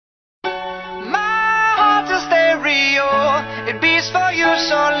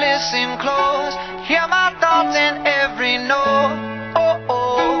listen close. Hear my thoughts in every note.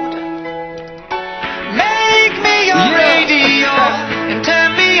 Make me your radio and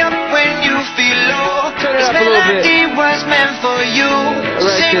turn me up when you feel low. This melody was meant for you.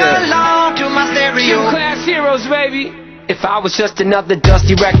 Sing along to my stereo. Class heroes, baby. If I was just another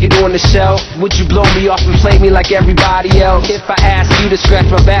dusty record on the shelf, would you blow me off and play me like everybody else? If I asked you to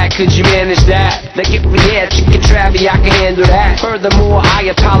scratch my back, could you manage that? Like if we had chicken travy, I can handle that. Furthermore, I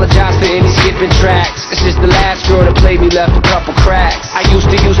apologize for any skipping tracks. It's just the last girl that played me left a couple cracks. I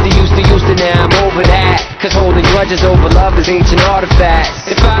used to, now I'm over that. Cause holding grudges over love is ancient artifacts.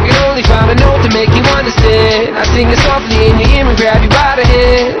 If I could only find a note to make you understand, I'd sing it softly in your ear and grab you by the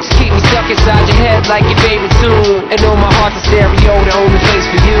hands. Keep me stuck inside your head like your favorite tune, and know my heart's a stereo, the only place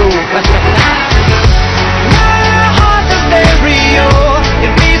for you. My heart's a stereo,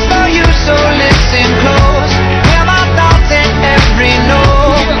 it beats for you, so listen close. Hear my thoughts in every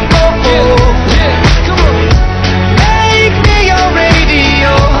note. Make me your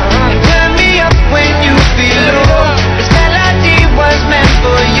radio and turn me up when you feel low. This melody was meant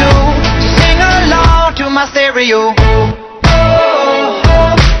for you, so sing along to my stereo.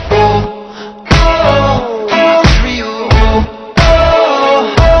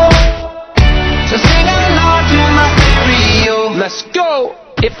 Let's go!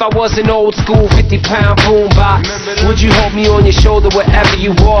 If I was an old school 50-pound boombox, would you hold me on your shoulder wherever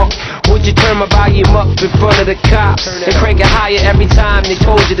you walk? Would you turn my volume up in front of the cops and crank it higher every time they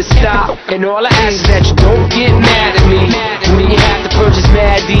told you to stop? And all I ask is that you don't get mad at me when you have to purchase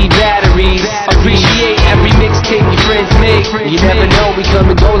Mad D batteries. Appreciate every mixtape your friends make. You never know, we come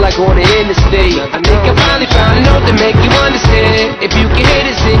and go like on the interstate. I think I finally found a note to make you understand. If you can hit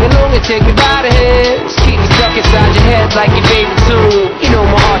it, sing along and take me by the hands. Keep me stuck inside your head like your favorite tune. You know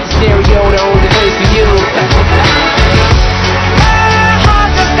my heart's a stereo, the only place for you. My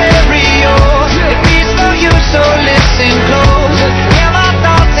heart's a stereo, it beats for you, so listen close. Hear my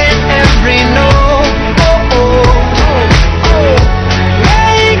thoughts in every note.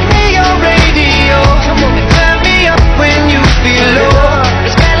 Make me your radio and turn me up when you feel low.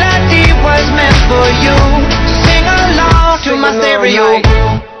 This melody was meant for you, so sing along to my stereo.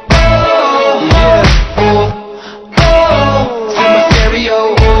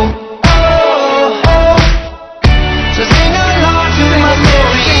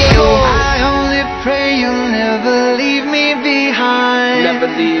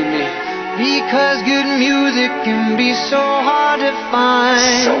 Because good music can be so hard to find.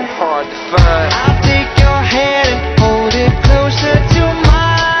 So hard to find. I'll take your hand and hold it closer to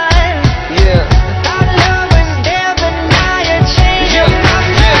mine. Yeah. Without love and death and I are changing my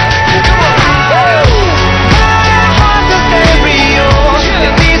mind. My heart's a stereo,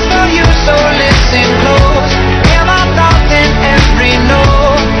 it beats for you, so listen close. Hear my thoughts in every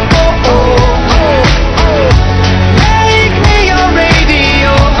note. Make me your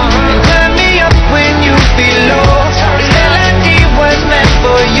radio and turn me up when you feel low. This melody was meant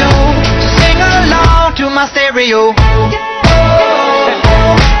for you, so sing along to my stereo.